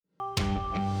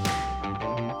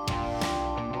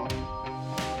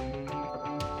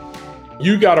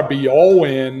you got to be all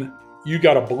in, you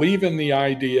got to believe in the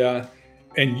idea,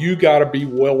 and you got to be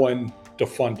willing to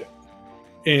fund it.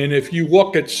 And if you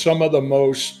look at some of the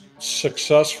most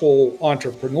successful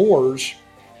entrepreneurs,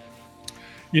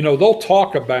 they'll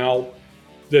talk about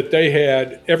that they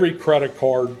had every credit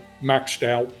card maxed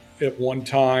out at one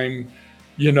time.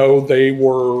 They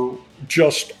were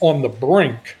just on the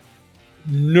brink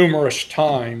numerous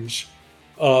times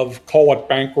of, call it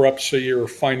bankruptcy or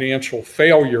financial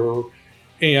failure.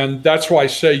 And that's why I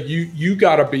say you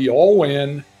got to be all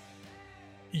in.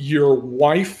 Your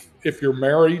wife, if you're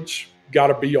married, got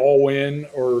to be all in,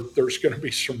 or there's going to be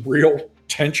some real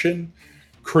tension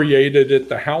created at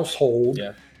the household.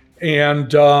 Yeah.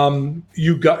 And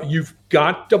you've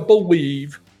got to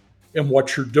believe in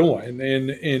what you're doing. And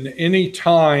in any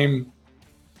time,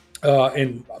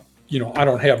 and I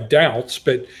don't have doubts,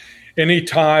 but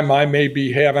anytime I may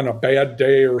be having a bad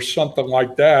day or something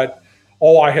like that,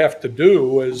 all I have to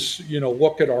do is,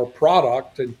 look at our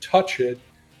product and touch it.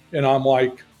 And I'm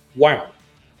like, wow,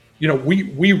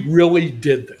 we really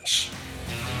did this.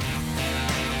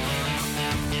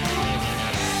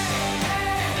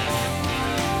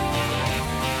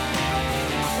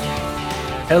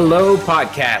 Hello,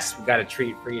 podcast. We got a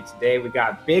treat for you today. We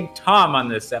got Big Tom on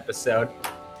this episode.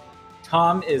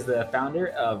 Tom is the founder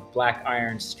of Black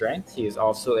Iron Strength. He is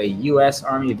also a U.S.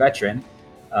 Army veteran.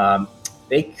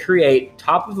 They create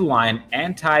top-of-the-line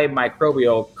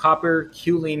antimicrobial copper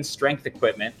choline strength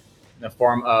equipment in the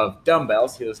form of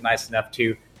dumbbells. He was nice enough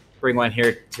to bring one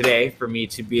here today for me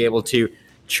to be able to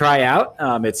try out.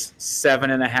 It's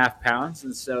 7.5 pounds,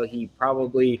 and so he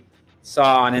probably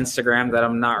saw on Instagram that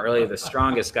I'm not really the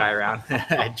strongest guy around.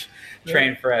 I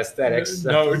train for aesthetics. So.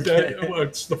 No,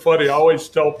 it's the funny. I always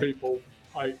tell people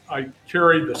I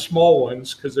carry the small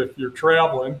ones because if you're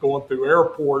traveling, going through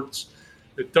airports,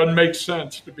 it doesn't make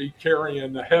sense to be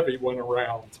carrying the heavy one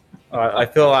around. I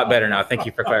feel a lot better now. Thank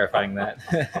you for clarifying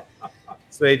that.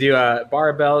 So they do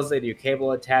barbells, they do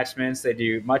cable attachments, they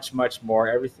do much, much more.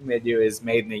 Everything they do is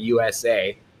made in the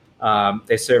USA.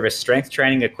 They service strength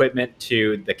training equipment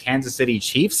to the Kansas City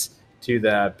Chiefs, to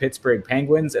the Pittsburgh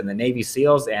Penguins and the Navy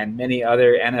SEALs, and many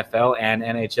other NFL and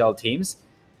NHL teams.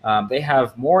 They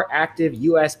have more active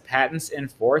U.S. patents in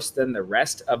force than the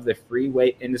rest of the free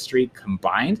weight industry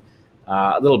combined.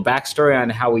 A little backstory on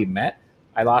how we met.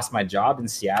 I lost my job in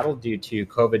Seattle due to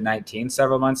COVID-19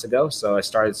 several months ago, so I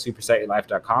started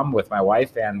supersetyourlife.com with my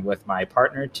wife and with my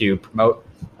partner to promote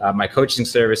my coaching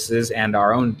services and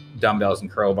our own dumbbells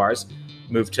and curl bars.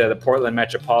 Moved to the Portland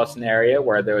metropolitan area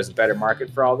where there was a better market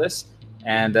for all this,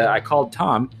 and I called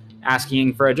Tom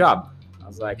asking for a job. I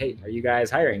was like, hey, are you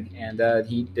guys hiring? And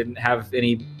he didn't have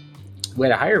any way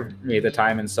to hire me at the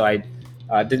time, and so I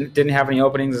didn't have any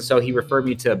openings, and so he referred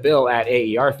me to Bill at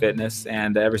AER Fitness,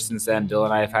 and ever since then, Bill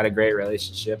and I have had a great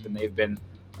relationship, and they've been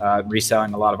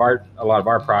reselling a lot of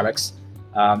our products.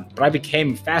 But I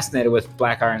became fascinated with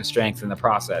Black Iron Strength in the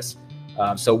process.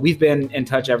 So we've been in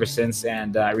touch ever since,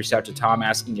 and I reached out to Tom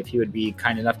asking if he would be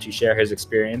kind enough to share his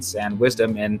experience and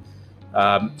wisdom in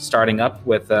starting up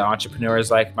with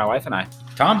entrepreneurs like my wife and I.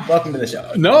 Tom, welcome to the show.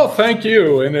 No, thank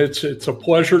you. And it's a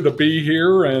pleasure to be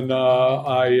here. And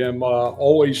I am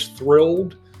always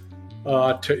thrilled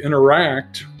to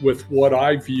interact with what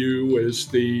I view as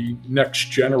the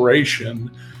next generation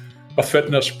of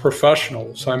fitness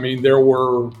professionals. I mean, there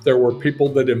were people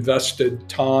that invested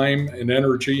time and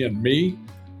energy in me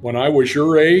when I was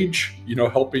your age,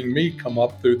 helping me come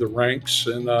up through the ranks.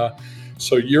 And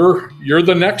so you're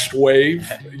the next wave,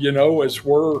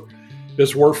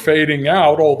 as we're fading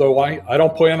out, although I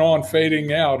don't plan on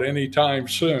fading out anytime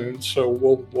soon. So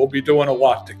we'll be doing a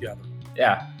lot together.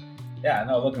 Yeah.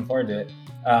 No, looking forward to it.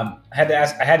 I had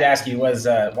to ask you, was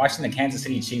watching the Kansas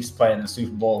City Chiefs play in the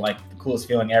Super Bowl like the coolest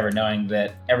feeling ever, knowing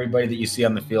that everybody that you see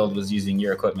on the field was using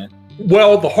your equipment?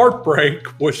 Well, the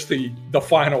heartbreak was the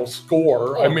final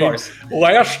score. Oh, I mean, course.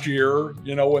 Last year,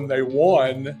 when they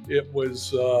won, it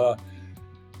was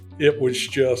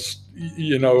just,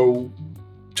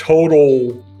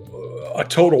 a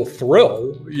total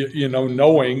thrill,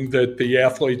 knowing that the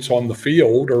athletes on the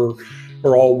field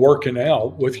are all working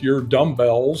out with your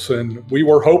dumbbells. And we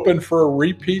were hoping for a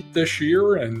repeat this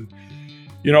year. And,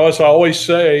 as I always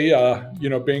say,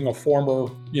 being a former,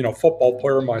 football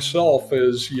player myself,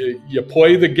 is you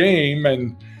play the game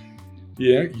and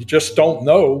you just don't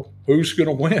know who's going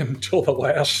to win until the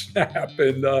last snap.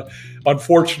 And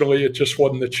unfortunately, it just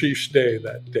wasn't the Chiefs' day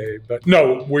that day. But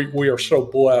no, we are so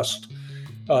blessed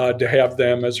to have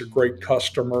them as a great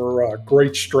customer,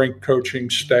 great strength coaching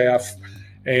staff,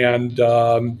 and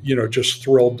just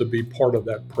thrilled to be part of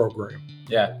that program.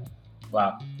 Yeah.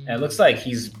 Wow. And it looks like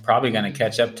he's probably going to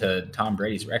catch up to Tom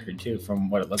Brady's record too, from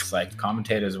what it looks like.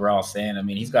 Commentators were all saying, I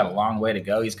mean, he's got a long way to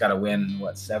go. He's got to win,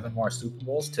 7 more Super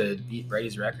Bowls to beat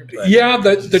Brady's record? But yeah,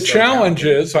 the challenge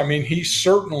is, I mean, he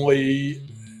certainly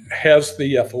has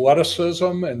the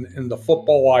athleticism and the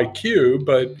football IQ,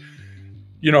 but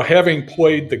having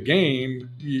played the game,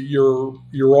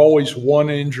 you're always one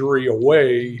injury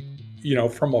away,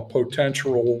 from a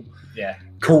potential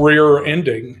career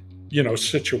ending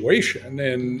situation.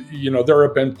 And, there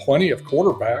have been plenty of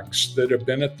quarterbacks that have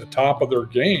been at the top of their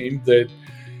game that,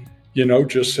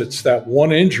 just it's that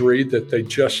one injury that they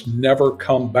just never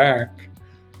come back,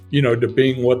 to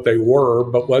being what they were.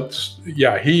 But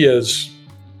he is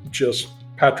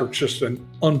Patrick's just an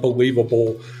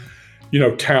unbelievable,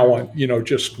 talent,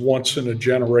 just once in a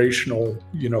generational,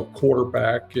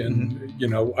 quarterback. And,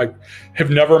 I have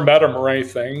never met him or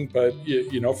anything, but,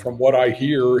 from what I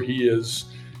hear, he is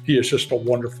just a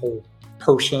wonderful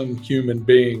person, human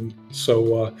being.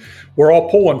 So we're all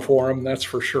pulling for him, that's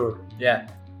for sure. Yeah,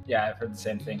 I've heard the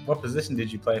same thing. What position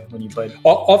did you play when you played?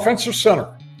 Offensive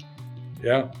center.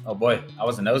 Yeah. Oh boy, I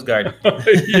was a nose guard.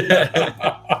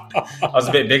 Yeah. I was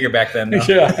a bit bigger back then, though.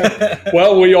 Yeah.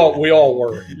 Well, we all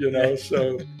were,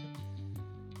 so.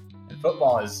 And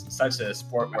football is such a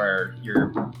sport where you're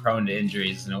prone to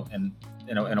injuries,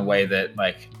 in a way that,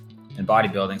 like, in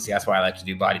bodybuilding, see, that's why I like to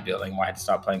do bodybuilding. Why I had to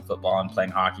stop playing football and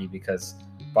playing hockey, because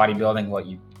bodybuilding,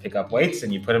 you pick up weights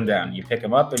and you put them down. You pick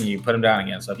them up and you put them down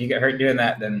again. So if you get hurt doing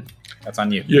that, then that's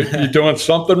on you. You're doing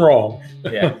something wrong.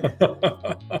 Yeah.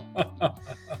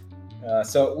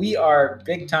 So we are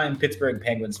big-time Pittsburgh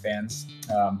Penguins fans.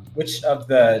 Which of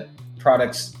the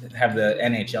products have the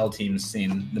NHL teams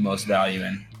seen the most value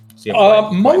in?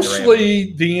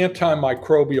 Mostly the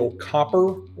antimicrobial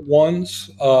copper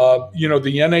ones. The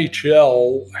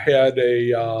NHL had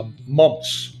a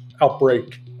mumps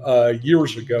outbreak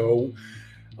years ago,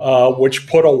 which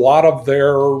put a lot of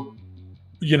their,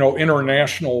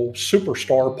 international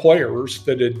superstar players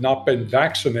that had not been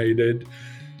vaccinated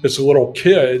as little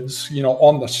kids,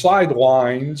 on the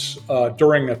sidelines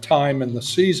during a time in the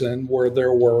season where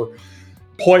there were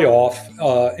playoff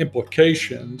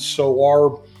implications. So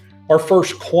our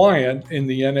first client in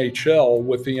the NHL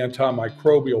with the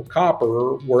antimicrobial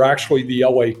copper were actually the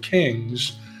LA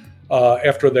Kings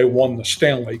after they won the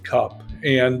Stanley Cup.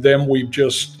 And then we've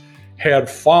just had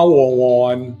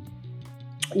follow-on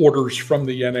orders from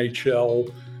the NHL,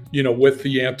 with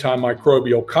the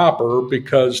antimicrobial copper,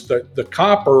 because the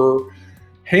copper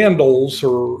handles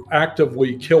are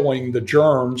actively killing the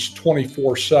germs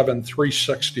 24/7,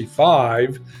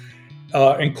 365,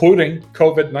 including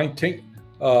COVID-19.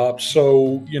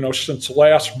 So, since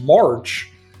last March,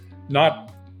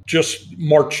 not just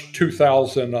March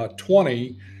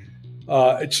 2020,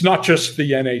 it's not just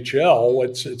the NHL,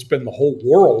 it's been the whole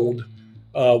world.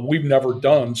 We've never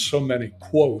done so many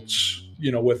quotes,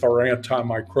 with our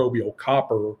antimicrobial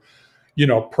copper,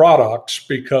 products,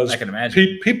 because I can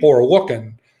imagine people are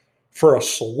looking for a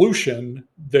solution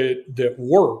that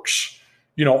works,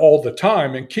 all the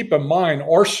time. And keep in mind,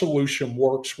 our solution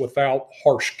works without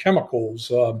harsh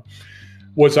chemicals.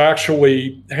 Was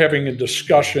actually having a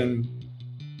discussion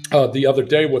the other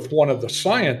day with one of the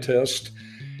scientists,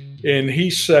 and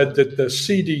he said that the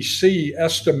CDC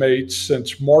estimates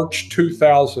since March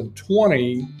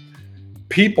 2020,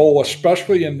 people,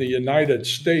 especially in the United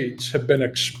States, have been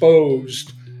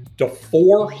exposed to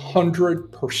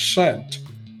 400%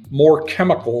 more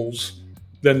chemicals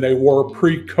than they were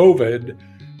pre-COVID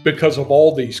because of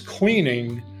all these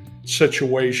cleaning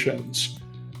situations,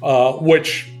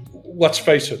 which, let's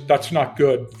face it, that's not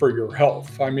good for your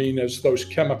health. I mean, as those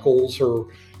chemicals are,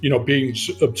 being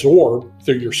absorbed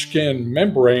through your skin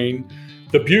membrane,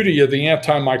 the beauty of the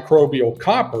antimicrobial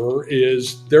copper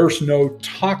is there's no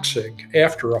toxic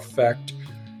after effect,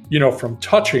 from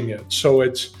touching it. So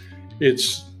it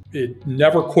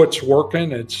never quits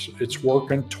working. It's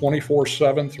working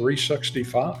 24/7,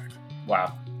 365.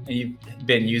 Wow. And you've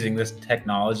been using this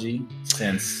technology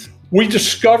since? We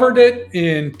discovered it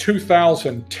in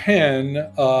 2010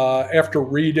 after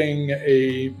reading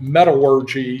a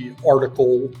metallurgy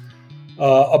article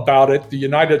about it. The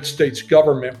United States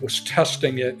government was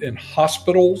testing it in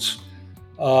hospitals,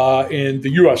 and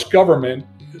the U.S. government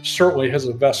certainly has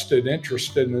a vested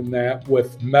interest in that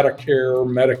with Medicare,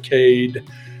 Medicaid,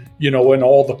 and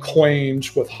all the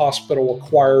claims with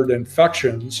hospital-acquired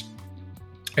infections.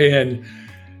 And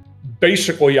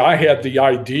basically, I had the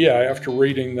idea after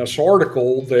reading this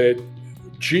article that,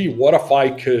 gee, what if I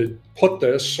could put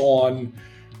this on,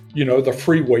 the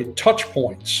free weight touch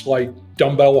points, like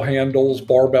dumbbell handles,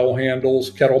 barbell handles,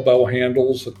 kettlebell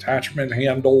handles, attachment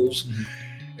handles. Mm-hmm.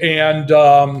 And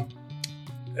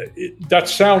that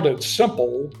sounded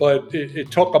simple, but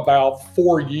it took about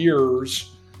 4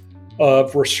 years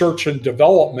of research and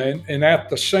development. And at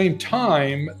the same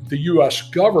time, the U.S.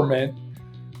 government,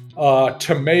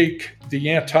 to make the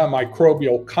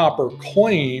antimicrobial copper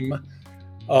claim,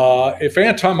 if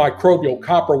antimicrobial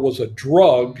copper was a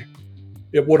drug,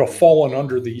 it would have fallen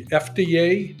under the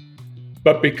FDA.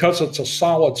 But because it's a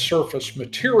solid surface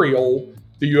material,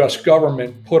 the U.S.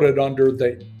 government put it under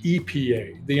the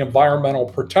EPA, the Environmental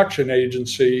Protection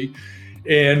Agency,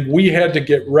 and we had to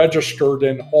get registered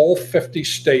in all 50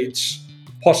 states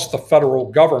plus the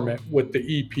federal government with the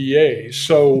EPA.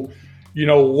 So,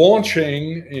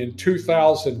 launching in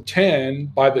 2010,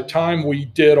 by the time we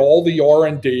did all the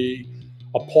R&D,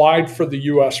 applied for the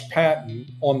U.S.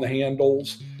 patent on the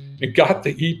handles, and got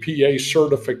the EPA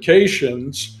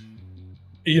certifications,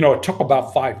 it took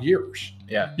about 5 years.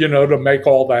 Yeah. To make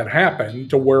all that happen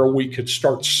to where we could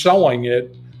start selling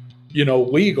it,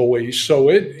 legally. So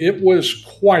it was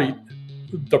quite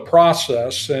the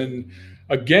process. And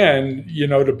again,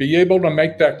 to be able to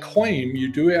make that claim,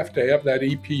 you do have to have that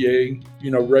EPA,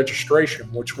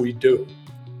 registration, which we do.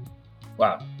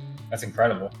 Wow, that's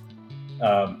incredible.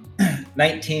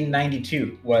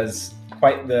 1992 was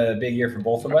quite the big year for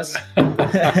both of us.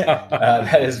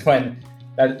 That is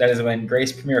when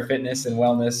Grace Premier Fitness and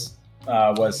Wellness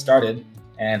was started,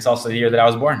 and it's also the year that I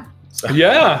was born. So.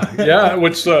 Yeah.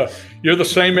 Which you're the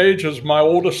same age as my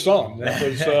oldest son. That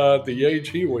was the age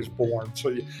he was born. So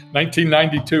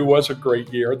 1992 was a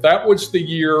great year. That was the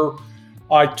year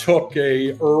I took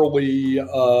a early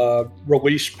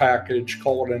release package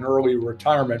called an early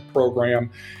retirement program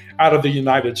out of the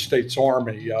United States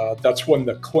Army. That's when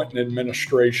the Clinton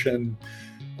administration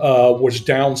was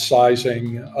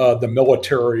downsizing the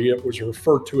military. It was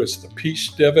referred to as the peace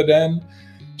dividend.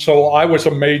 So I was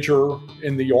a major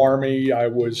in the Army. I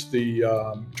was the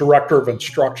director of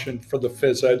instruction for the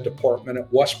phys ed department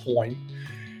at West Point.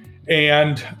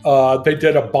 And they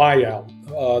did a buyout.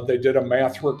 They did a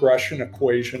math regression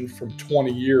equation from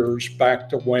 20 years back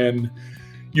to when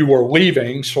you were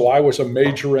leaving. So I was a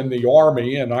major in the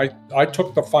Army, and I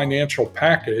took the financial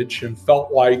package and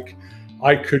felt like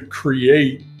I could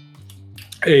create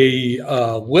a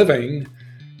living,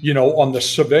 on the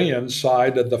civilian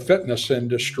side of the fitness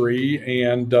industry.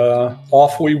 And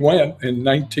off we went in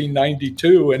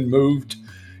 1992 and moved,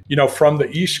 from the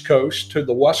East Coast to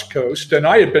the West Coast. And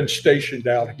I had been stationed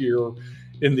out here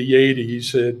in the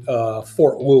 80s at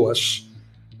Fort Lewis,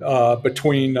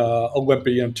 between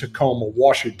Olympia and Tacoma,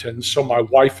 Washington. So my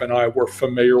wife and I were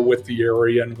familiar with the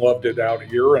area and loved it out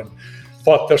here, and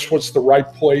thought this was the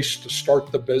right place to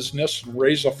start the business and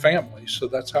raise a family. So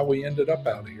that's how we ended up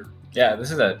out here. Yeah, this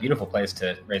is a beautiful place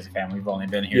to raise a family. We've only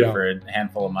been here for a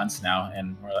handful of months now,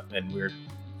 and we're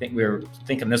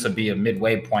thinking this would be a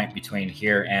midway point between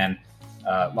here and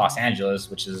Los Angeles,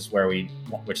 which is where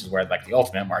like the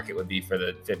ultimate market would be for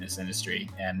the fitness industry,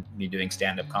 and me doing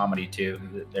stand-up comedy too.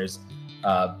 There's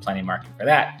plenty of market for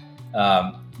that.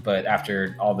 But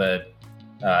after all the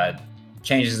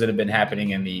changes that have been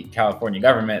happening in the California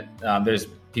government, there's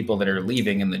people that are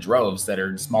leaving in the droves that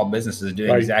are small businesses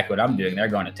doing exactly what I'm doing. They're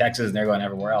going to Texas and they're going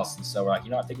everywhere else. And so we're like,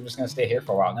 I think we're just going to stay here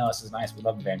for a while. No, this is nice. We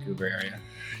love the Vancouver area.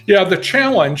 Yeah, the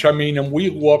challenge, and we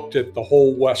looked at the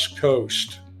whole West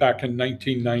Coast back in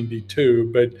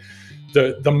 1992, but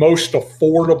the most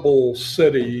affordable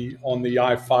city on the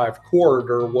I-5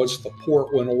 corridor was the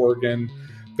Portland, Oregon,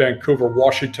 Vancouver,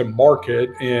 Washington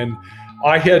market. And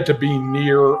I had to be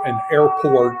near an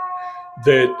airport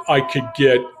that I could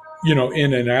get,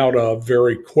 in and out of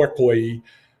very quickly,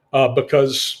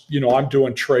 because, I'm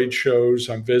doing trade shows,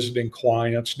 I'm visiting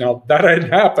clients. Now, that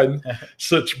hadn't happened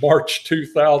since March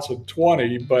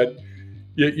 2020, but,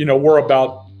 we're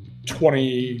about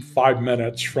 25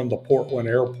 minutes from the Portland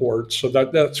airport. So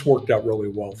that's worked out really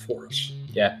well for us.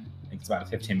 Yeah, I think it's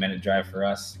about a 15-minute drive for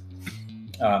us.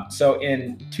 So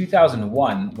in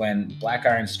 2001, when Black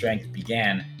Iron Strength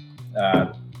began,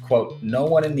 quote, no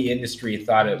one in the industry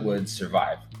thought it would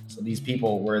survive. So these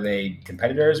people, were they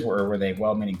competitors, or were they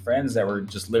well-meaning friends that were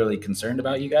just literally concerned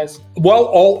about you guys? Well,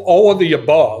 all of the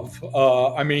above.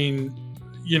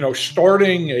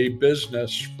 Starting a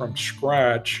business from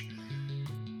scratch,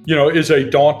 is a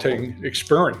daunting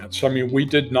experience. We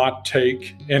did not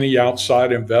take any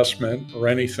outside investment or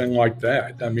anything like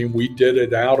that. We did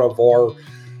it out of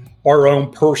our own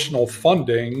personal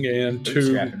funding, and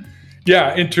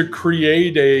to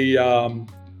create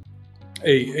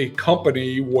a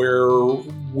company where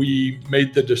we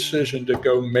made the decision to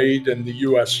go made in the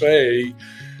USA,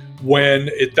 when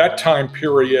at that time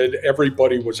period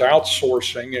everybody was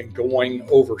outsourcing and going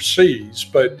overseas.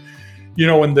 But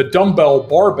In the dumbbell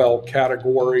barbell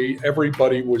category,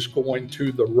 everybody was going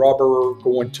to the rubber,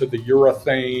 going to the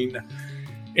urethane.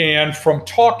 And from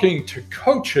talking to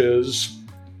coaches,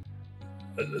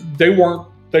 they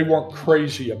weren't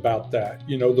crazy about that.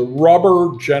 The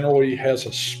rubber generally has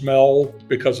a smell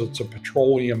because it's a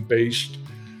petroleum-based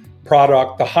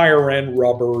product. The higher end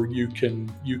rubber, you can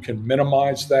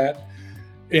minimize that.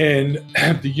 And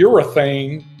the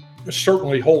urethane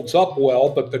certainly holds up well,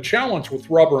 but the challenge with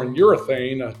rubber and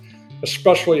urethane,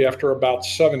 especially after about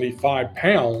 75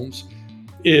 pounds,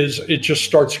 is it just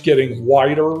starts getting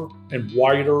wider and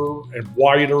wider and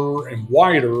wider and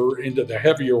wider into the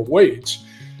heavier weights.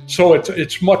 So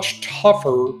it's much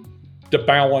tougher to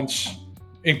balance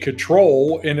and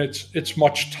control, and it's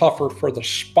much tougher for the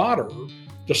spotter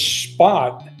to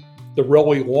spot the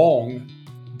really long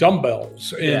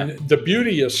dumbbells. And the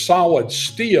beauty of solid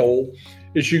steel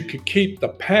is you could keep the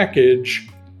package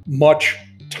much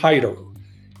tighter.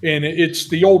 And it's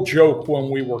the old joke when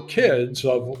we were kids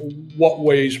of what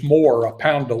weighs more, a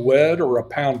pound of lead or a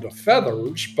pound of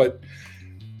feathers. But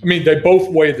I mean, they both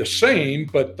weigh the same,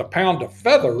 but the pound of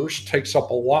feathers takes up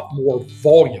a lot more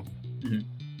volume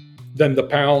than the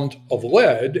pound of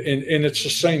lead. And it's the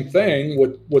same thing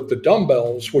with the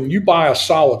dumbbells. When you buy a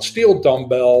solid steel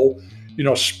dumbbell,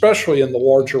 especially in the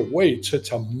larger weights,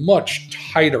 it's a much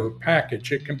tighter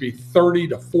package. It can be 30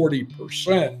 to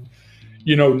 40%,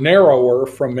 narrower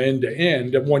from end to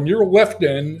end. And when you're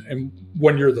lifting and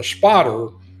when you're the spotter,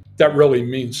 that really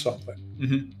means something.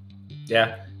 Mm-hmm.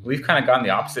 Yeah, we've kind of gone the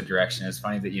opposite direction. It's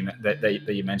funny that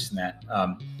you mentioned that.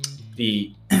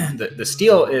 The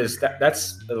steel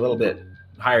that's a little bit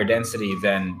higher density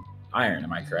than iron.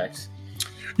 Am I correct?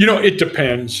 It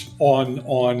depends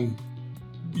on.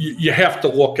 You have to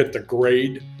look at the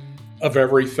grade of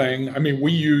everything. I mean,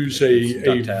 we use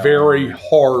a very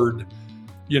hard,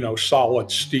 solid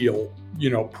steel,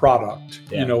 product,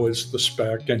 is the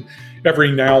spec. And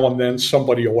every now and then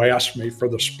somebody will ask me for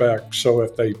the spec. So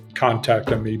if they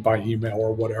contacted me by email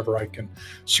or whatever, I can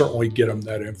certainly get them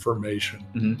that information.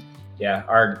 Mm-hmm. Yeah,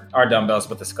 our dumbbells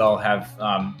with the skull have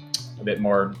a bit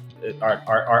more.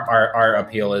 Our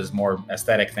appeal is more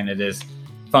aesthetic than it is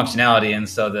functionality, and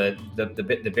so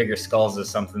the bigger skulls is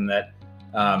something that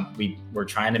we were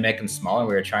trying to make them smaller.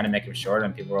 We were trying to make them shorter,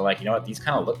 and people were like, these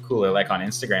kind of look cooler, like on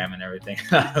Instagram and everything.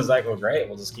 I was like, well, great,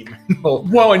 we'll just keep them.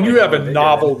 Well, and you have a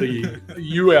novelty.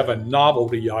 You have a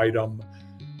novelty item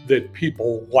that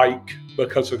people like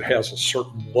because it has a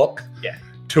certain look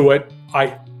to it.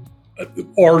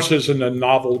 Ours isn't a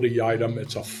novelty item;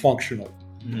 it's a functional.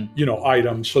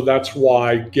 Item. So that's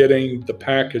why getting the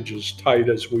package as tight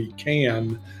as we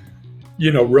can,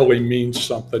 really means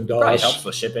something to us. Helps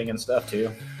with shipping and stuff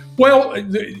too. Well,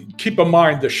 keep in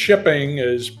mind the shipping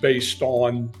is based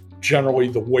on generally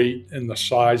the weight and the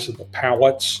size of the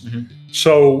pallets. Mm-hmm.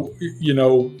 So,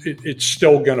 it's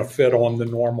still going to fit on the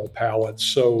normal pallets.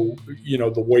 So,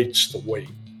 the weight's the weight.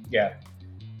 Yeah.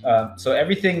 So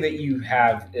everything that you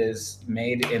have is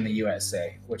made in the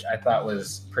USA, which I thought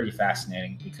was pretty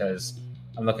fascinating because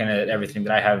I'm looking at everything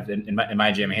that I have in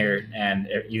my gym here, and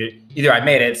either I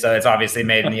made it, so it's obviously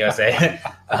made in the USA,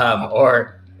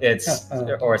 or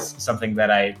it's something that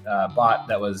I bought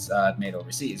that was made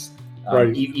overseas.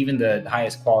 Right. Even the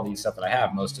highest quality stuff that I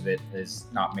have, most of it is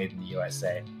not made in the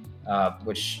USA,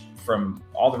 which from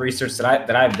all the research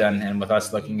that I've done, and with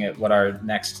us looking at what our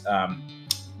next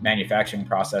manufacturing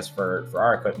process for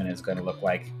our equipment is going to look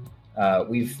like,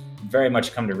 we've very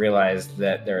much come to realize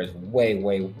that there is way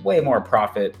more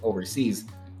profit overseas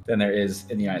than there is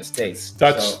in the United States.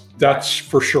 That's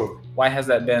for sure. Why has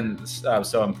that been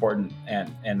so important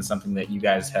and something that you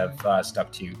guys have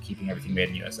stuck to, keeping everything made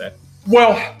in the USA?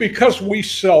 Well, because we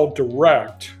sell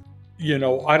direct,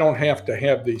 I don't have to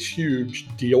have these huge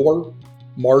dealer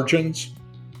margins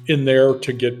in there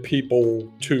to get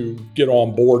people to get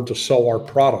on board to sell our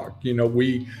product.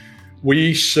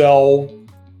 We sell,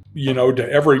 to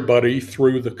everybody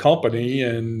through the company,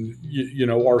 and,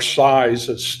 our size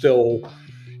is still,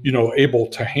 able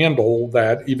to handle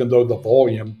that, even though the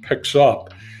volume picks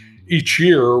up each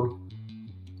year.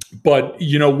 But,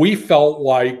 we felt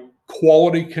like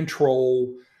quality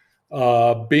control,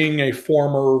 being a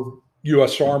former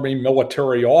U.S. Army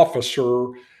military officer,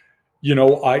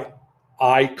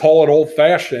 I call it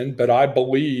old-fashioned, but I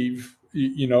believe,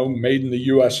 made in the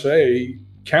USA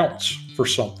counts for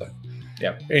something.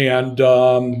 Yeah. And,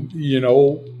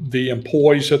 the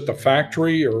employees at the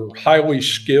factory are highly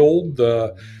skilled.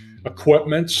 The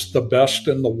equipment's the best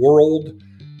in the world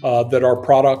that our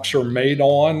products are made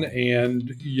on.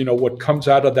 And, what comes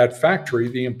out of that factory,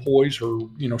 the employees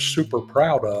are, super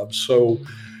proud of. So,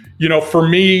 For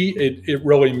me, it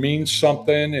really means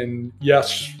something. And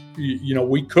yes,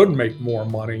 we could make more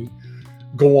money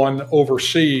going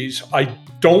overseas. I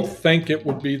don't think it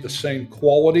would be the same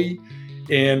quality,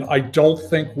 and I don't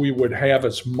think we would have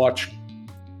as much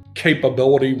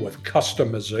capability with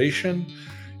customization.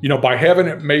 By having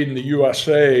it made in the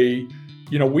USA,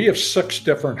 we have 6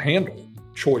 different handle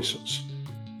choices,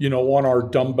 on our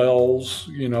dumbbells,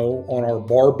 on our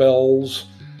barbells.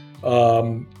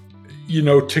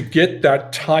 To get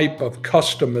that type of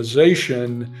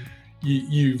customization,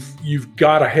 you've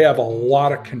got to have a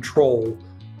lot of control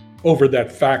over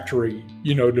that factory,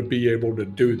 to be able to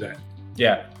do that.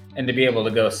 Yeah. And to be able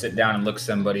to go sit down and look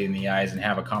somebody in the eyes and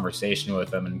have a conversation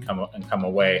with them and come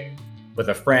away with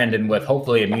a friend and with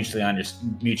hopefully a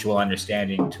mutual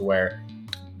understanding to where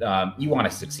you want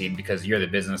to succeed because you're the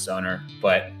business owner,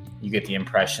 but you get the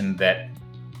impression that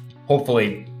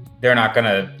hopefully they're not going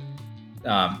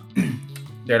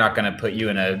to put you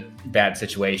in a bad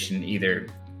situation either,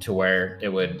 to where it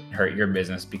would hurt your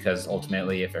business, because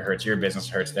ultimately if it hurts your business,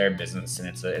 it hurts their business, and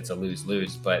it's a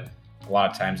lose-lose. But a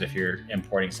lot of times if you're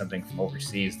importing something from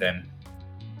overseas, then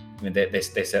they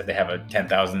said they have a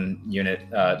 10,000 unit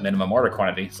minimum order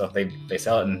quantity. So if they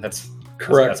sell it, and that's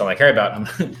correct. That's all I care about. I'm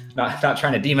not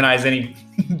trying to demonize any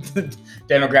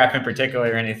demographic in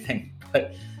particular or anything,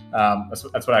 but that's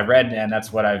what I've read, and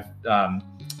that's what I've come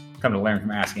to learn from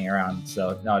asking around.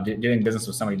 So no, doing business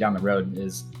with somebody down the road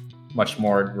is much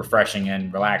more refreshing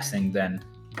and relaxing than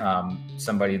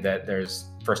somebody that there's,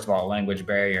 first of all, a language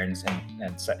barrier, and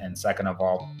second of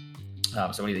all,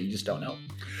 somebody that you just don't know.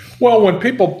 Well, when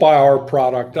people buy our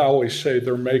product, I always say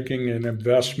they're making an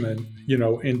investment,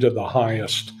 into the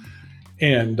highest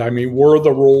end. I mean, we're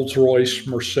the Rolls-Royce,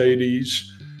 Mercedes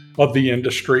of the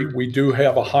industry. We do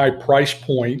have a high price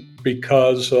point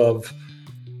because of,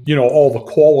 all the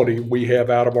quality we have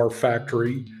out of our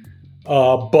factory.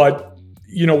 But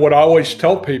what I always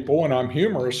tell people, and I'm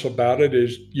humorous about it,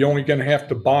 is you're only going to have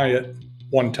to buy it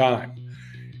one time.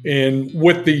 And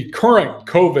with the current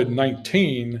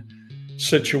COVID-19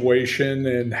 situation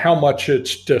and how much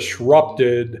it's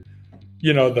disrupted,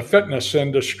 the fitness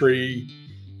industry,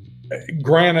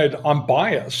 granted, I'm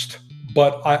biased,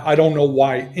 but I don't know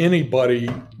why anybody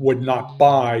would not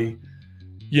buy,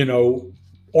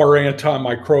 our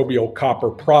antimicrobial copper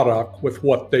product with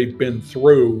what they've been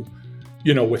through,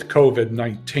 with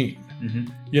COVID-19.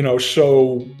 Mm-hmm.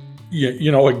 So,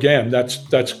 again,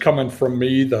 that's coming from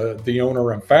me, the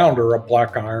owner and founder of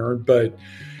Black Iron. But,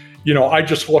 I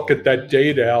just look at that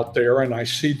data out there and I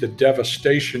see the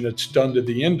devastation it's done to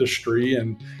the industry,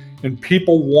 and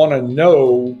people want to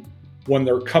know when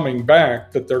they're coming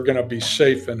back that they're going to be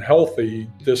safe and healthy.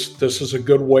 This is a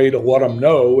good way to let them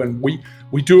know. And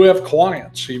we do have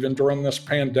clients, even during this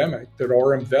pandemic, that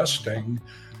are investing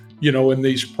in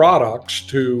these products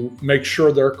to make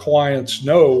sure their clients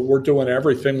know we're doing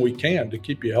everything we can to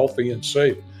keep you healthy and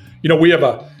safe. We have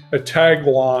a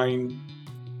tagline,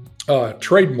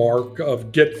 trademark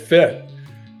of "Get fit,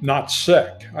 not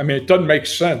sick." I mean, it doesn't make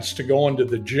sense to go into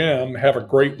the gym, have a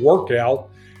great workout,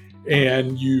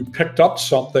 and you picked up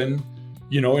something,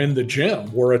 in the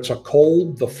gym, where it's a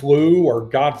cold, the flu, or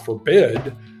God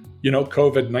forbid,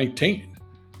 COVID-19.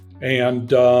 And,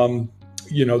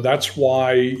 that's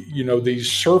why,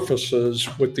 these surfaces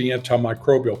with the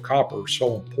antimicrobial copper are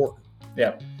so important.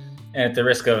 Yeah. And at the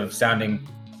risk of sounding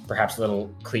perhaps a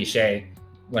little cliche,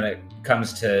 when it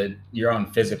comes to your own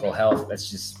physical health,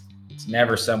 it's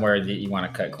never somewhere that you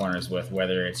want to cut corners with,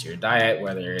 whether it's your diet,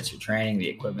 whether it's your training, the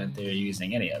equipment that you're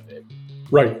using, any of it.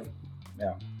 Right.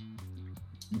 Yeah.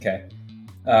 Okay.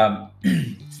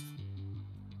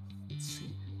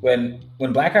 When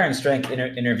Black Iron Strength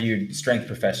interviewed strength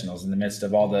professionals in the midst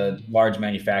of all the large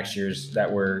manufacturers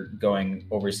that were going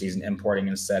overseas and importing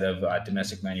instead of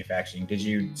domestic manufacturing, did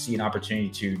you see an opportunity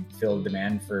to fill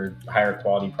demand for higher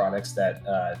quality products that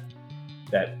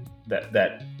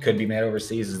could be made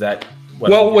overseas? Is that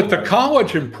with the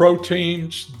collagen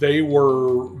proteins, they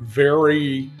were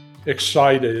very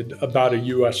excited about a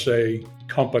USA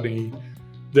company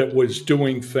that was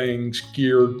doing things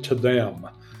geared to them.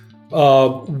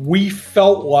 We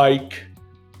felt like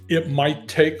it might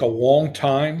take a long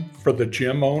time for the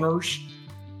gym owners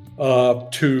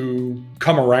to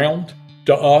come around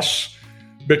to us,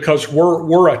 because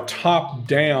we're a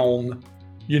top-down,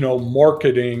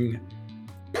 marketing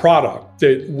product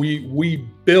that we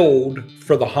build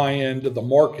for the high end of the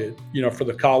market, for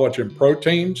the collagen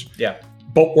proteins. Yeah.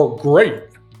 But we're great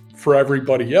for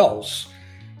everybody else.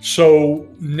 So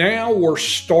now we're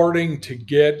starting to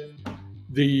get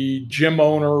the gym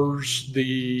owners,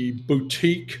 the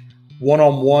boutique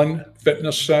one-on-one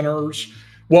fitness centers.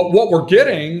 What we're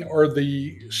getting are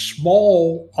the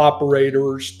small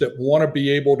operators that want to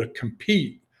be able to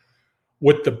compete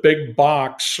with the big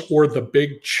box or the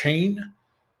big chain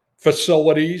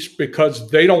facilities because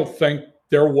they don't think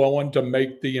they're willing to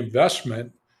make the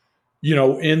investment,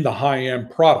 in the high-end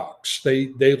products.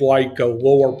 They like a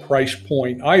lower price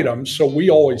point item. So we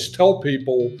always tell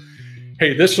people,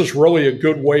 hey, this is really a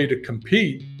good way to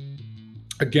compete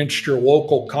against your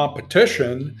local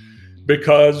competition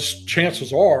because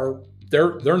chances are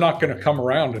they're not going to come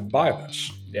around and buy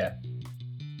this. Yeah.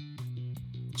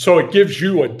 So it gives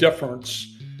you a difference,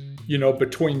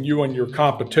 between you and your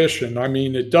competition. I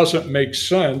mean, it doesn't make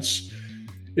sense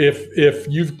if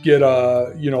you get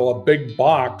a big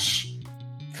box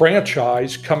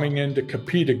franchise coming in to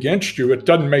compete against you. It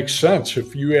doesn't make sense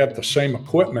if you have the same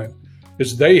equipment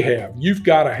as they have. You've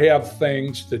got to have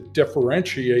things that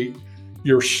differentiate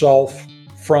yourself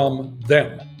from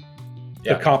them,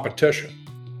 the competition.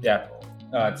 Yeah,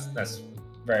 that's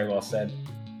very well said.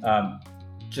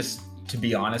 Just to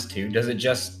be honest too, does it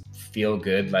just feel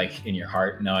good, like in your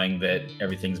heart, knowing that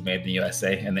everything's made in the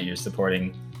USA and that you're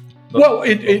supporting? Well,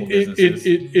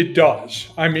 it does.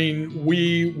 I mean,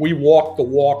 we walk the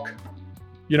walk.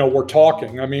 We're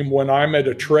talking. I mean, when I'm at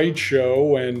a trade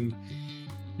show and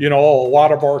a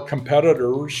lot of our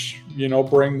competitors,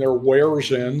 bring their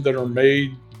wares in that are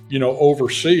made,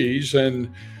 overseas.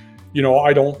 And,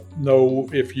 I don't know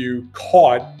if you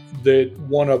caught that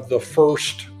one of the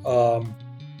first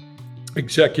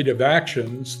executive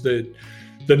actions that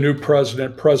the new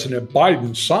President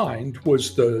Biden signed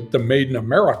was the Made in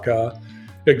America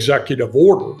executive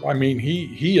order. I mean,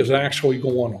 he is actually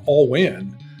going all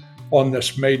in on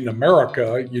this Made in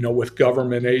America, with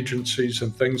government agencies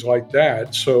and things like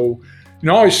that. So, I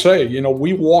always say,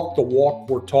 we walk the walk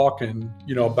we're talking,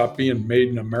 about being made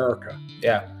in America.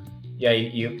 Yeah. Yeah.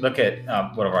 You look at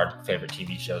one of our favorite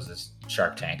TV shows is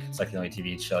Shark Tank. It's like the only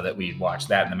TV show that we watch,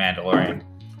 that and The Mandalorian.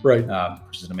 Right.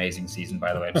 Which is an amazing season,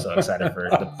 by the way. I'm so excited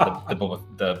for the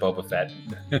Boba Fett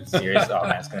series. Oh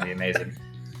man, it's going to be amazing.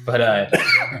 But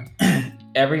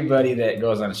everybody that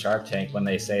goes on Shark Tank, when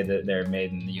they say that they're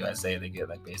made in the USA, they get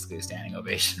like basically a standing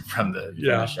ovation from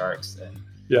the sharks. And,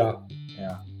 yeah.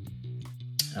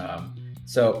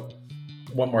 So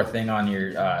one more thing on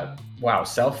your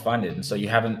self-funded, and so you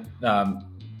haven't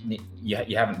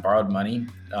you haven't borrowed money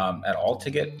at all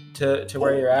to get to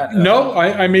where you're at? No,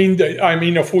 I mean,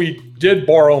 if we did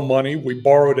borrow money, we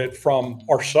borrowed it from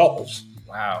ourselves.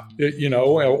 Wow.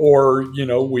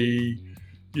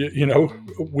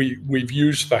 We've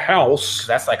used the house.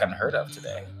 That's like unheard of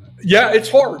today. Yeah, it's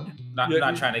hard.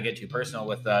 Not trying to get too personal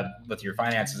with your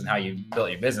finances and how you built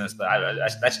your business, but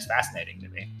that's just fascinating to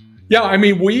me. Yeah, I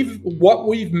mean, what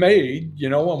we've made,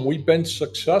 and we've been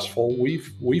successful.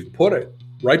 We've put it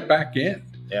right back in.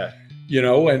 Yeah.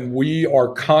 And we are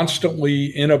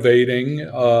constantly innovating.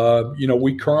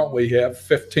 We currently have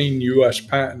 15 U.S.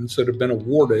 patents that have been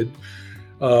awarded,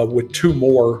 with 2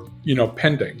 more,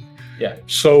 pending. Yeah.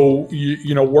 So,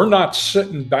 we're not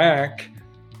sitting back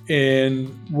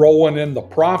and rolling in the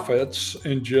profits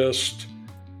and just,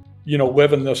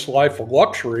 living this life of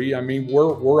luxury. I mean,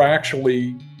 we're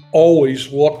actually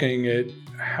always looking at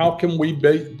how can we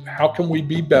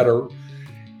be better,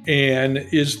 and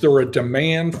is there a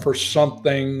demand for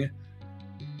something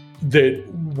that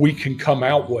we can come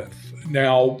out with.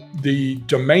 Now, the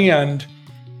demand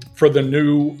for the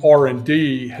new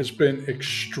R&D has been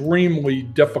extremely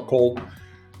difficult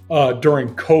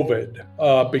during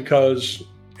COVID because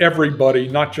everybody,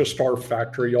 not just our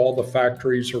factory, all the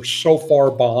factories are so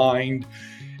far behind,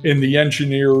 and the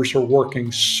engineers are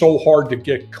working so hard to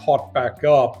get caught back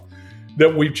up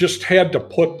that we've just had to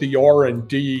put the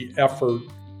R&D effort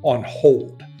on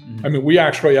hold. Mm-hmm. I mean, we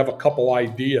actually have a couple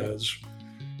ideas,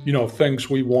 things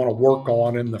we want to work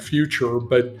on in the future,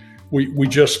 but we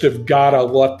just have got to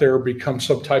let there become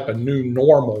some type of new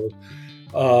normal,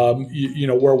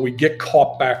 where we get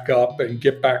caught back up and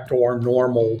get back to our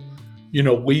normal,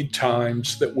 lead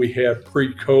times that we had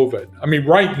pre-COVID. I mean,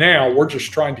 right now we're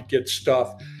just trying to get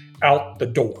stuff out the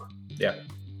door. Yeah.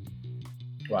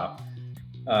 Wow.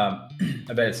 I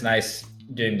bet it's nice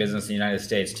doing business in the United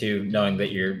States too, knowing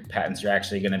that your patents are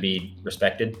actually going to be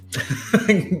respected,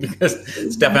 because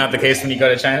it's definitely not the case when you go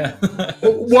to China.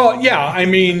 Well, yeah, I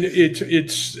mean,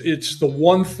 it's the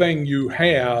one thing you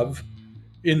have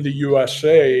in the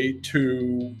USA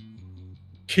to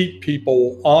keep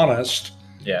people honest.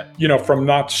 Yeah. From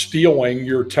not stealing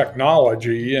your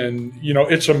technology. And,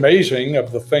 it's amazing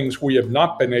of the things we have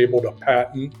not been able to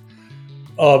patent,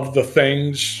 of the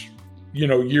things,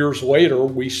 years later,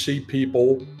 we see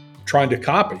people trying to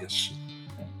copy us.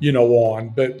 on.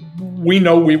 But we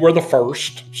know we were the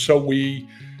first, so we,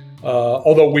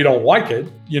 although we don't like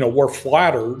it, we're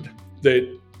flattered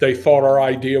that they thought our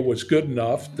idea was good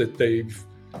enough that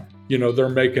they're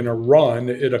making a run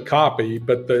at a copy.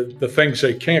 But the things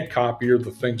they can't copy are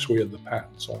the things we have the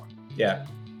patents on. Yeah.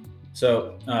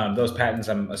 So those patents,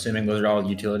 I'm assuming those are all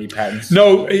utility patents?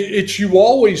 No, it's you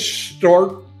always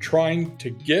start trying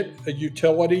to get a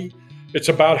utility. It's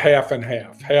about half and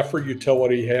half for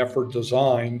utility, half for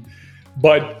design.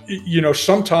 But,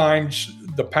 sometimes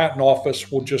the patent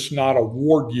office will just not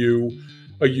award you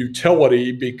a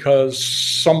utility because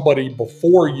somebody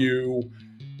before you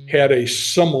had a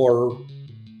similar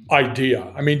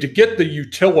idea. I mean, to get the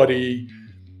utility,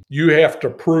 you have to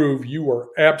prove you were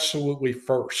absolutely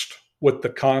first with the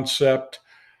concept,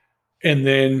 and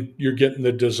then you're getting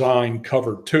the design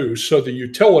covered too. So the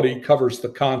utility covers the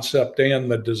concept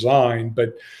and the design,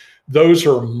 but those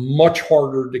are much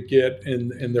harder to get,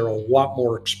 and they're a lot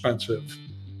more expensive,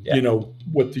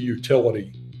 with the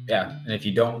utility. Yeah, and if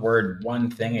you don't word one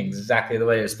thing exactly the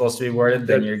way it's supposed to be worded,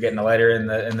 then you're getting a letter in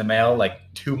the mail like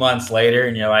 2 months later,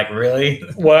 and you're like, really?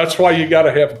 Well, that's why you got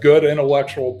to have good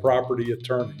intellectual property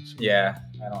attorneys. Yeah,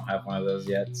 I don't have one of those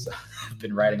yet, so I've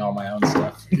been writing all my own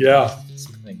stuff. Yeah.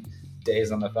 Spending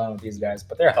days on the phone with these guys,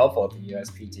 but they're helpful at the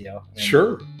USPTO.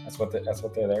 Sure. That's what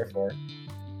they're there for.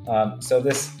 So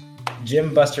this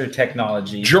Germ Buster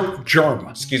technology. Germ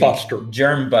Buster.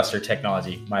 Germ Buster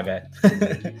technology. My bad.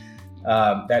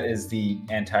 That is the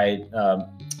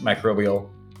anti-microbial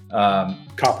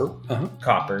copper.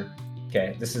 Copper.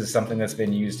 Okay, this is something that's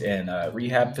been used in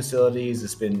rehab facilities.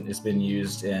 It's been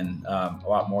used in a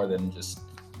lot more than just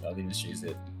the industries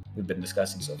that we've been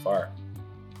discussing so far.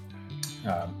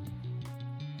 Go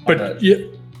ahead.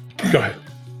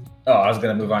 Oh, I was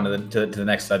going to move on to the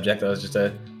next subject. That was just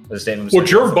a statement. Well,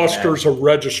 Germ Buster is a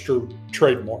registered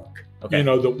trademark, okay,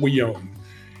 that we own,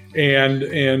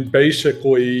 and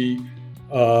basically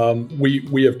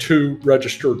we have two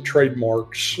registered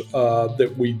trademarks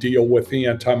that we deal with the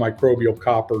antimicrobial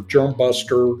copper, Germ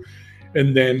Buster,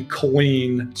 and then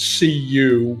Clean,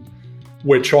 CU,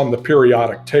 which on the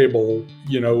periodic table,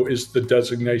 is the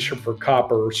designation for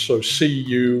copper. So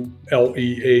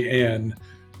CULEAN,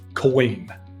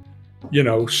 Clean.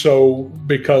 So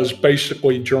because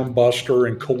basically Germ Buster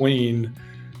and Clean,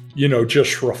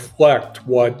 just reflect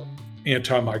what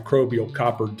antimicrobial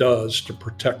copper does to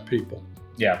protect people.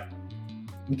 Yeah.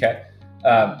 Okay.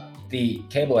 The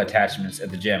cable attachments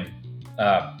at the gym,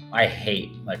 I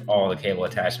hate like all the cable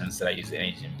attachments that I use at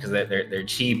any gym because they're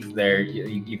cheap.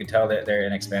 You can tell that they're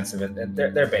inexpensive and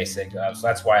they're basic. So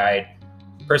that's why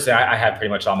I have pretty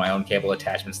much all my own cable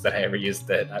attachments that I ever use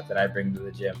that I bring to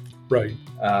the gym. Right.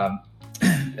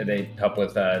 They help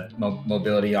with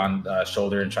mobility on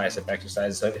shoulder and tricep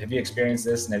exercises. So have you experienced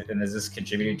this, and has this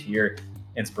contributed to your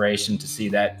inspiration to see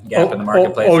that gap in the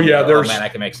marketplace? Yeah, man, I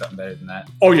can make something better than that.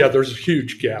 Oh yeah, there's a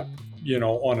huge gap,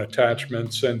 on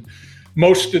attachments, and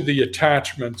most of the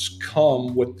attachments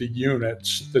come with the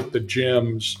units that the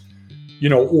gyms,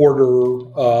 order.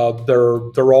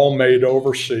 They're all made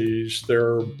overseas.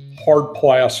 They're hard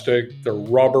plastic. They're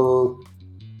rubber.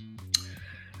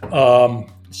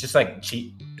 It's just like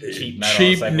cheap metal.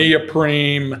 Cheap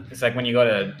neoprene. It's like when you go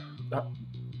to,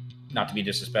 not to be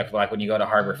disrespectful, like when you go to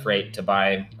Harbor Freight to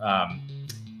buy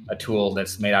a tool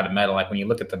that's made out of metal. Like when you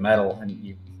look at the metal and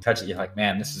you touch it, you're like,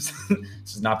 man, this is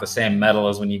this is not the same metal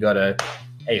as when you go to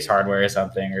Ace Hardware or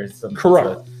something, or something. Correct.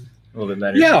 A little bit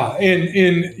better. Yeah,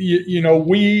 and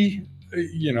we,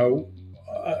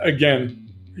 again,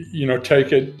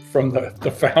 take it from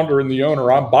the founder and the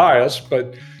owner. I'm biased,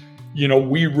 but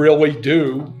we really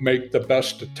do make the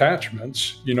best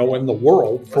attachments, in the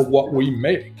world for what we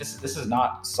make. This is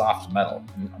not soft metal.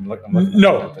 I'm looking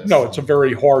no, at this. No, it's a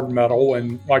very hard metal,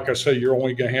 and like I say, you're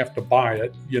only going to have to buy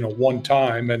it, one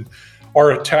time. And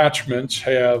our attachments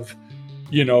have,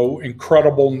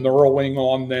 incredible knurling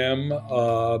on them.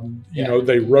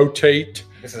 They rotate.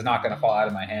 This is not going to fall out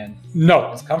of my hand.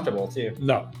 No, it's comfortable too.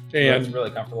 No, and it's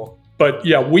really comfortable. But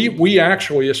yeah, we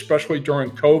actually, especially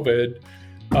during COVID,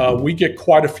 we get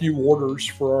quite a few orders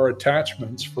for our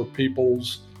attachments for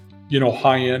people's,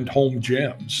 high-end home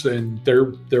gyms, and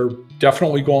they're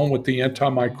definitely going with the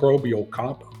antimicrobial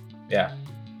copper. Yeah,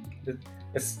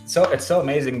 it's so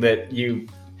amazing that you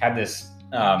had this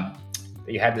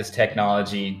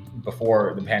technology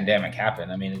before the pandemic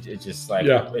happened. I mean, it just like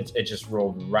it just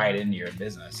rolled right into your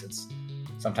business.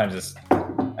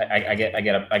 I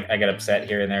get upset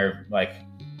here and there, like,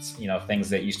 things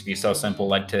that used to be so simple,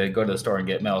 like to go to the store and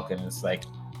get milk. And it's like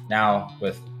now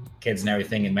with kids and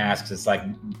everything in masks, it's like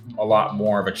a lot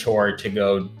more of a chore to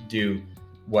go do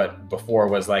what before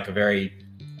was like a very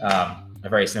a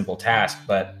very simple task,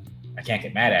 but I can't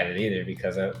get mad at it either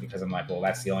because I'm like, well,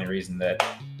 that's the only reason that,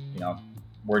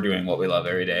 we're doing what we love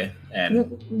every day.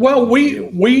 And well,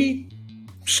 we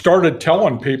started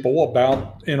telling people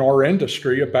in our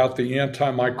industry about the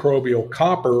antimicrobial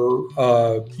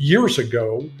copper years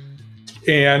ago.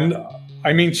 And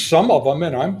I mean, some of them,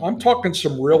 and I'm talking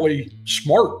some really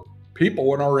smart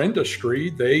people in our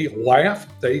industry, they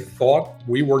laughed, they thought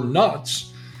we were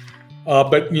nuts.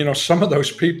 But some of those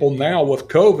people now with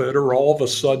COVID are all of a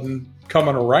sudden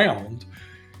coming around.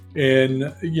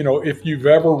 And, if you've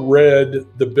ever read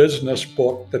the business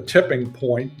book, The Tipping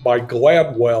Point by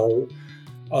Gladwell,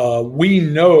 we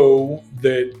know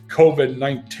that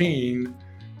COVID-19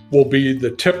 will be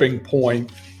the tipping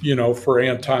point, for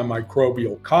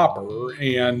antimicrobial copper.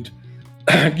 And,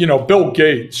 Bill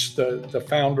Gates, the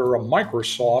founder of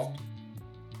Microsoft,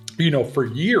 for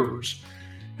years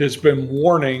has been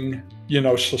warning,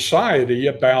 society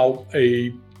about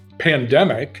a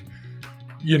pandemic,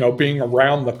 being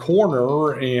around the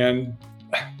corner, and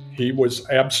he was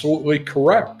absolutely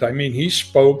correct. I mean, he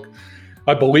spoke,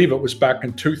 I believe it was back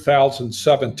in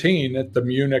 2017 at the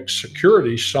Munich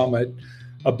Security Summit,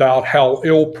 about how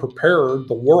ill prepared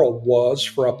the world was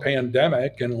for a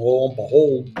pandemic, and lo and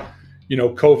behold,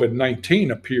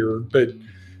 COVID-19 appeared.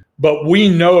 But we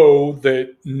know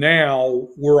that now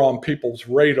we're on people's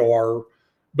radar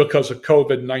because of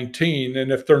COVID-19,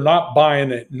 and if they're not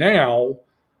buying it now,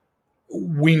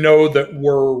 we know that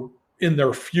we're in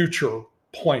their future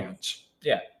plans.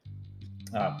 Yeah.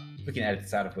 We can edit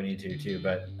this out if we need to too,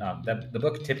 but the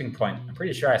book Tipping Point, I'm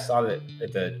pretty sure I saw that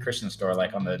at the Christian store,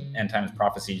 like on the End Times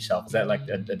Prophecy shelf. Is that like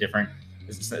a different,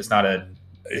 it's not a...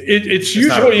 It's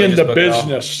usually in the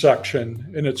business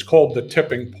section, and it's called The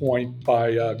Tipping Point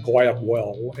by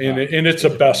Gladwell, and it's a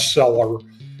bestseller,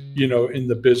 in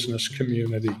the business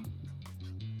community.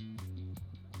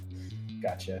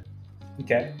 Gotcha.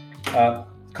 Okay.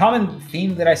 Common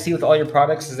theme that I see with all your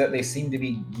products is that they seem to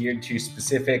be geared to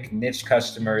specific niche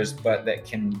customers, but that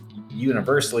can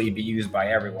universally be used by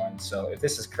everyone. So if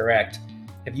this is correct,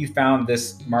 have you found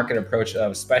this market approach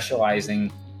of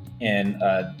specializing in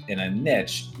a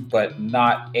niche, but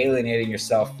not alienating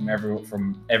yourself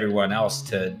from everyone else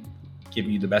to give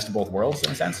you the best of both worlds,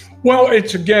 in a sense? Well,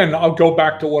 it's, again, I'll go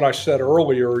back to what I said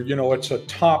earlier. It's a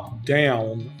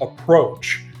top-down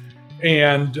approach.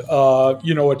 And,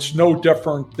 it's no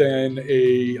different than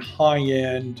a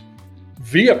high-end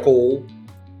vehicle,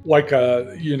 like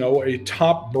a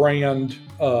top brand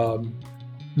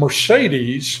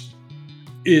Mercedes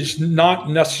is not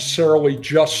necessarily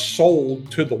just sold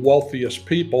to the wealthiest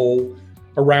people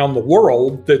around the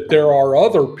world, that there are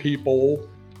other people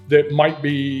that might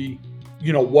be,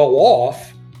 well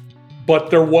off,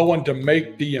 but they're willing to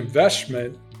make the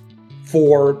investment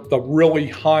for the really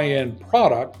high-end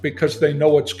product because they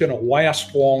know it's going to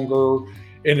last longer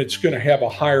and it's going to have a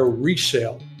higher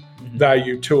resale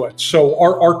value to it. So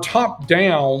our top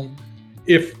down,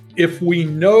 if we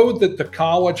know that the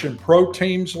college and pro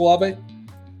teams love it,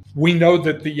 we know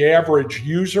that the average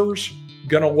user's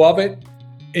going to love it.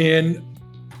 And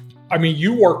I mean,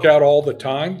 you work out all the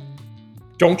time.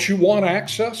 Don't you want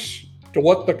access to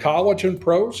what the college and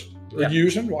pros are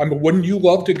using? I mean, wouldn't you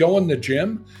love to go in the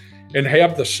gym and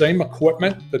have the same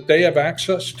equipment that they have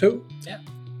access to? Yeah.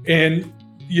 And,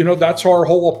 that's our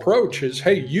whole approach is,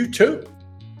 hey, you too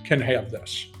can have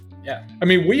this. Yeah. I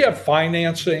mean, we have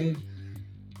financing,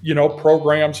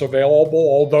 programs available,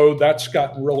 although that's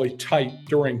gotten really tight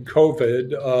during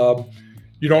COVID.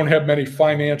 You don't have many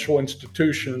financial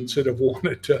institutions that have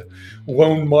wanted to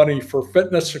loan money for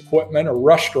fitness equipment or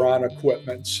restaurant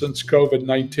equipment since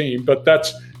COVID-19, but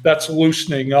that's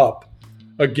loosening up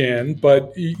again.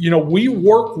 But, we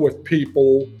work with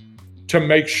people to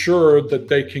make sure that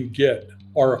they can get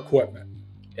our equipment.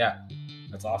 Yeah,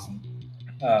 that's awesome.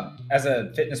 As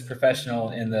a fitness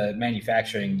professional in the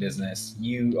manufacturing business,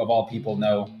 you, of all people,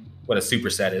 know what a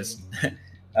superset is.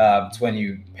 It's when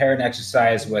you pair an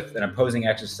exercise with an opposing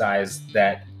exercise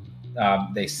that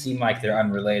they seem like they're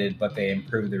unrelated, but they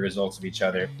improve the results of each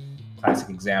other. Classic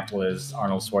example is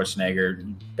Arnold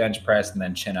Schwarzenegger, bench press and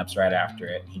then chin-ups right after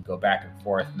it. He'd go back and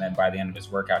forth, and then by the end of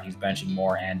his workout, he's benching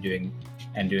more and doing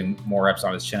more reps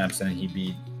on his chin-ups than he'd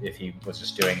be if he was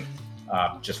just doing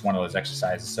just one of those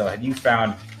exercises. So have you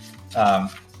found,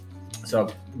 so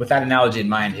with that analogy in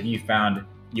mind, have you found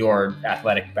your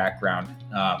athletic background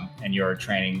and your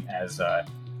training as a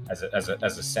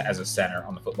center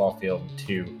on the football field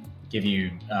to give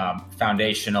you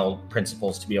foundational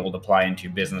principles to be able to apply into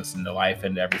business and to life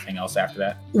and everything else after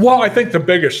that? Well, I think the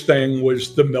biggest thing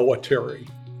was the military,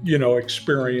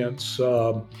 experience.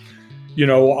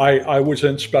 I was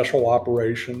in special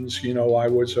operations. I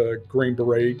was a Green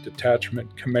Beret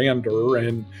detachment commander,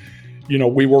 and,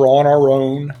 we were on our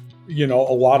own, a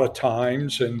lot of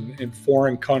times in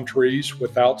foreign countries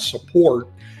without support.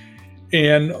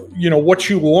 And, what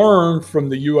you learn from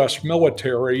the U.S.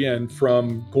 military and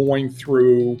from going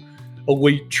through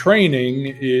elite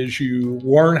training is you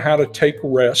learn how to take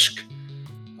risk.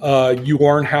 You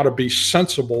learn how to be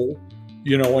sensible,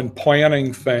 in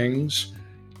planning things.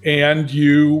 And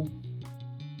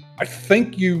I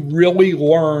think you really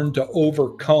learn to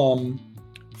overcome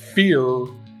fear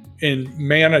and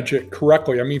manage it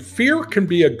correctly. I mean, fear can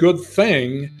be a good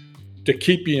thing to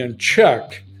keep you in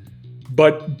check,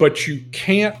 but you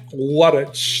can't let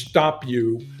it stop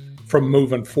you from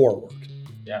moving forward.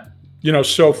 Yeah.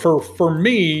 So for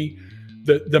me,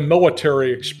 the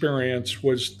military experience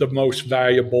was the most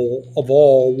valuable of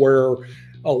all, where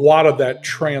a lot of that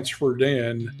transferred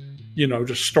in,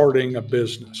 to starting a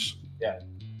business. Yeah.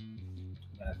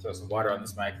 I'm gonna throw some water on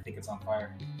this mic. I think it's on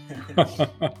fire.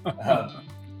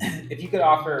 If you could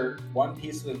offer one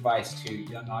piece of advice to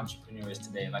young entrepreneurs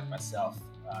today, like myself,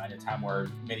 at a time where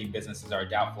many businesses are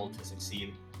doubtful to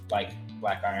succeed, like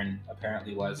Black Iron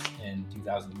apparently was in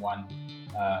 2001,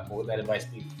 what would that advice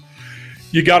be?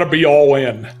 You got to be all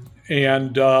in.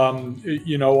 And,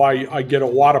 I get a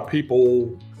lot of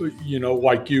people,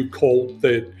 like you, Colt,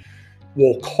 that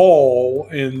will call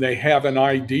and they have an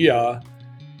idea.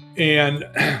 And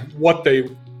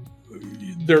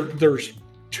there's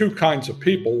two kinds of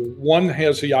people. One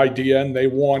has the idea and they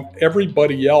want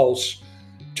everybody else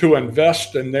to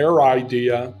invest in their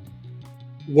idea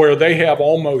where they have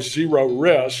almost zero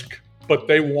risk, but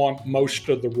they want most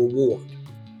of the reward.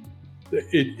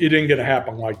 It ain't going to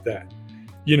happen like that.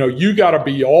 You got to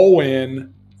be all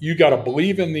in, you got to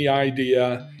believe in the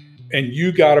idea, and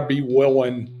you got to be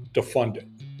willing to fund it.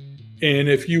 And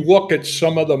if you look at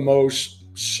some of the most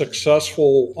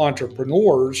successful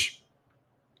entrepreneurs,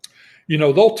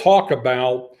 they'll talk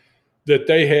about that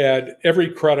they had every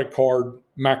credit card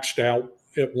maxed out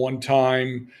at one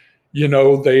time.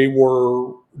 They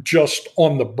were just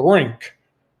on the brink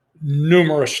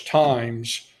numerous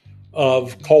times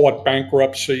of, call it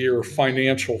bankruptcy or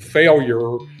financial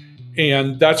failure.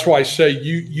 And that's why I say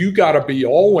you got to be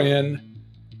all in.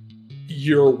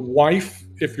 Your wife,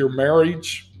 if you're married,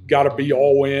 got to be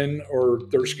all in, or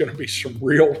there's going to be some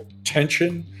real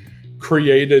tension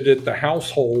created at the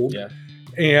household. Yeah.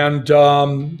 And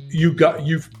you've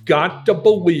got to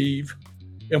believe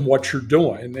in what you're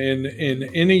doing. And in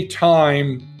any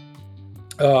time,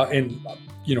 I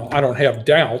don't have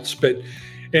doubts, but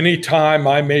anytime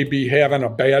I may be having a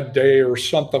bad day or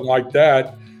something like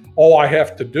that, all I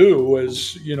have to do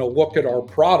is, look at our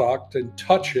product and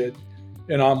touch it.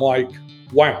 And I'm like,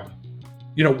 wow,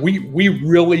 we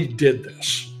really did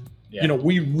this. Yeah.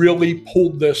 We really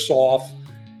pulled this off.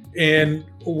 And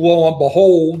lo and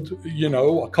behold,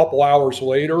 a couple hours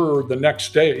later or the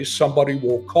next day, somebody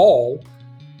will call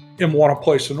and want to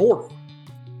place an order.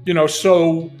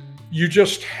 So you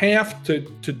just have to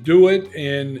do it.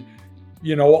 And,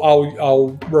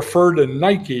 I'll refer to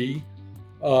Nike.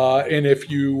 And if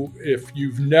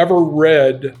you've never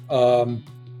read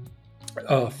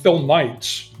Phil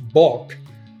Knight's book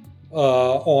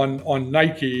on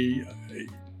Nike,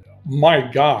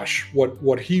 my gosh,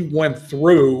 what he went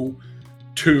through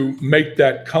to make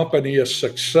that company a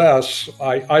success.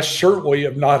 I certainly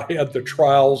have not had the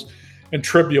trials and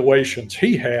tribulations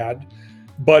he had,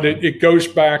 but it goes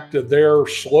back to their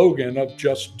slogan of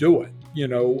just do it.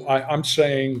 I'm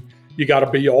saying you got to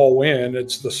be all in.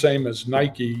 It's the same as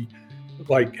Nike,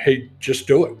 like, hey, just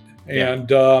do it. Yeah. And,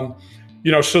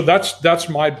 so that's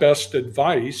my best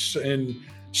advice. And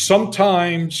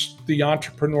sometimes the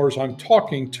entrepreneurs I'm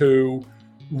talking to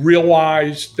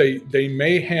realize they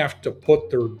may have to put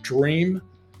their dream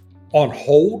on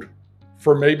hold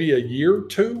for maybe a year or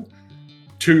two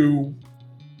to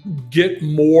get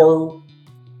more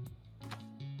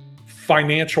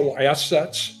financial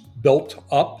assets built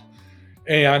up.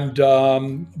 And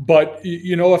but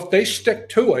if they stick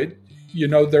to it,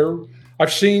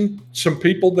 I've seen some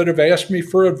people that have asked me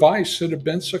for advice that have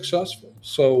been successful.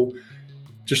 So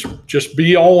just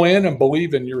be all in and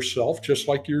believe in yourself, just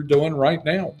like you're doing right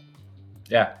now.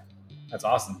 Yeah, that's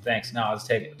awesome. Thanks. No, I was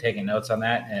taking notes on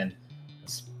that, and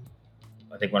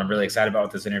I think what I'm really excited about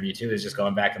with this interview too is just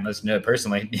going back and listening to it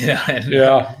personally.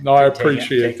 I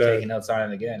appreciate that. Taking notes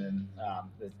on it again, and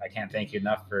I can't thank you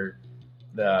enough for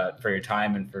your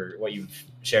time and for what you've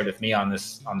shared with me on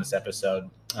this episode.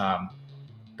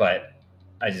 But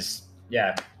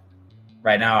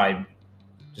right now I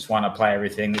just want to apply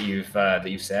everything that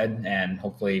you've said, and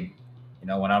hopefully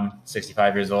when I'm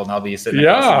 65 years old and I'll be sitting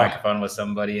across the microphone with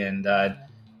somebody and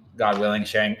God willing,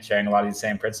 sharing a lot of these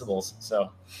same principles.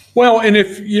 So, well, and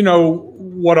if,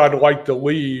 what I'd like to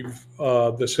leave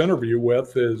this interview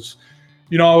with is,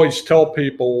 I always tell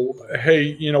people,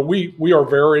 hey, we are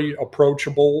very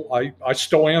approachable. I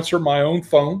still answer my own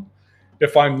phone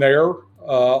if I'm there,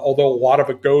 although a lot of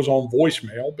it goes on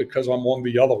voicemail because I'm on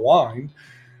the other line,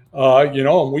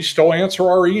 and we still answer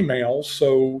our emails.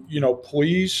 So,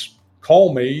 please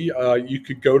call me. You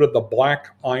could go to the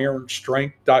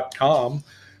blackironstrength.com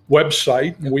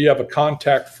website, and we have a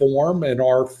contact form, and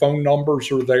our phone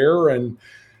numbers are there, and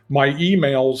my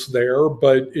email's there.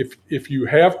 But if you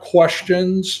have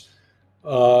questions,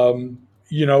 and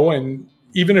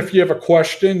even if you have a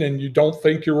question and you don't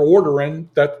think you're ordering,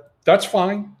 that's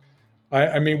fine.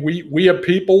 I mean, we have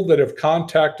people that have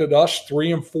contacted us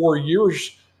 3 and 4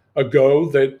 years ago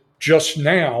that just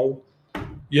now,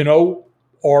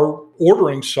 are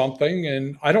ordering something,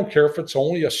 and I don't care if it's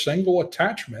only a single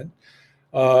attachment.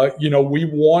 We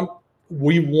want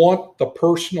the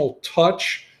personal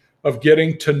touch of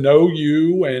getting to know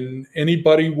you, and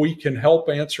anybody we can help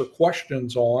answer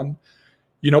questions on,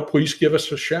 please give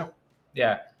us a shout.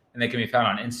 Yeah. And they can be found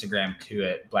on Instagram too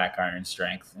at Black Iron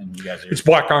Strength. And you guys are, it's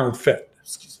Black Iron Fit.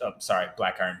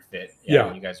 Black Iron Fit.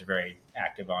 Yeah. You guys are very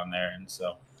active on there. And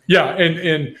so, yeah.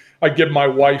 And I give my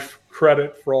wife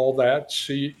credit for all that.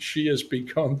 She has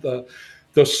become the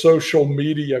social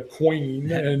media queen,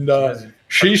 and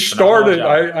she started.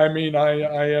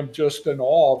 I am just in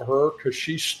awe of her, because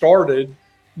she started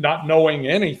not knowing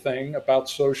anything about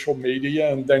social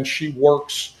media, and then she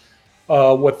works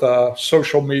with a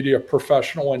social media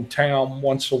professional in town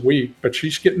once a week. But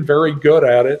she's getting very good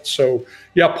at it. So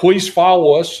yeah, please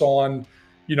follow us on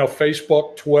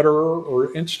Facebook, Twitter,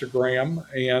 or Instagram,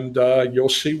 and you'll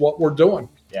see what we're doing.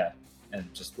 Yeah. And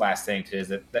just last thing too is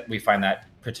that we find that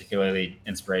particularly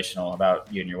inspirational about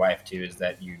you and your wife too, is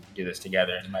that you do this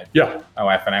together. And my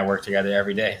wife and I work together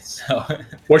every day. So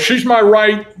well, she's my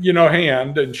right,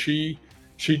 hand, and she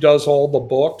does all the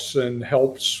books and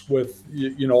helps with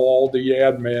all the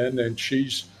admin, and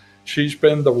she's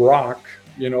been the rock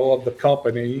of the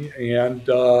company, and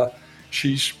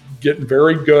she's getting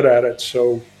very good at it.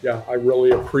 So yeah, I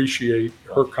really appreciate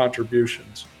her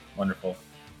contributions. Wonderful.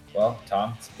 Well,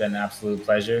 Tom, it's been an absolute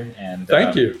pleasure, and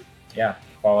thank you. Yeah,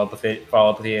 follow up with you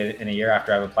in a year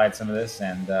after I've applied some of this,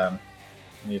 and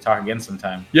we need to talk again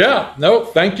sometime. Yeah, no,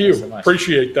 thank you. So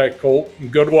appreciate that, Colt,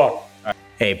 and good luck.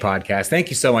 Hey, podcast, thank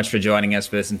you so much for joining us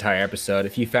for this entire episode.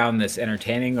 If you found this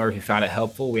entertaining or if you found it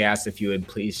helpful, we ask if you would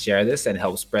please share this and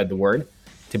help spread the word.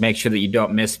 To make sure that you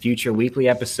don't miss future weekly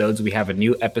episodes, we have a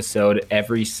new episode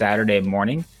every Saturday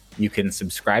morning. You can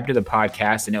subscribe to the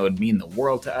podcast, and it would mean the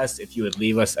world to us if you would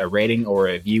leave us a rating or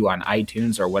a review on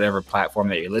iTunes or whatever platform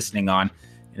that you're listening on.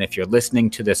 And if you're listening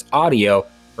to this audio,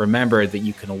 remember that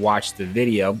you can watch the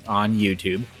video on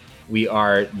YouTube. We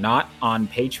are not on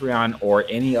Patreon or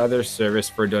any other service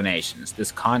for donations.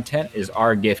 This content is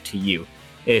our gift to you.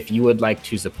 If you would like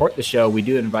to support the show, we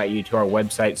do invite you to our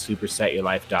website,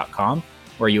 supersetyourlife.com,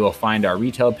 where you will find our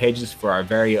retail pages for our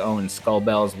very own Skull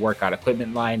Bells workout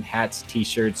equipment line, hats,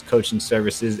 t-shirts, coaching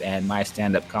services, and my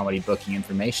stand-up comedy booking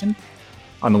information.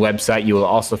 On the website, you will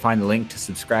also find the link to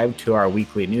subscribe to our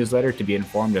weekly newsletter to be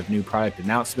informed of new product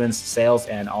announcements, sales,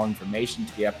 and all information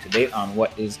to be up to date on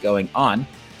what is going on.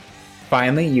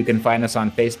 Finally, you can find us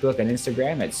on Facebook and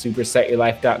Instagram at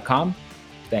supersetyourlife.com.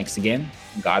 Thanks again.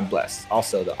 God bless.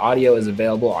 Also, the audio is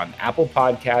available on Apple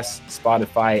Podcasts,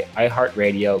 Spotify,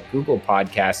 iHeartRadio, Google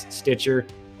Podcasts, Stitcher,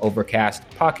 Overcast,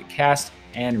 Pocket Cast,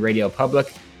 and Radio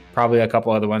Public. Probably a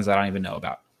couple other ones that I don't even know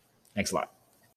about. Thanks a lot.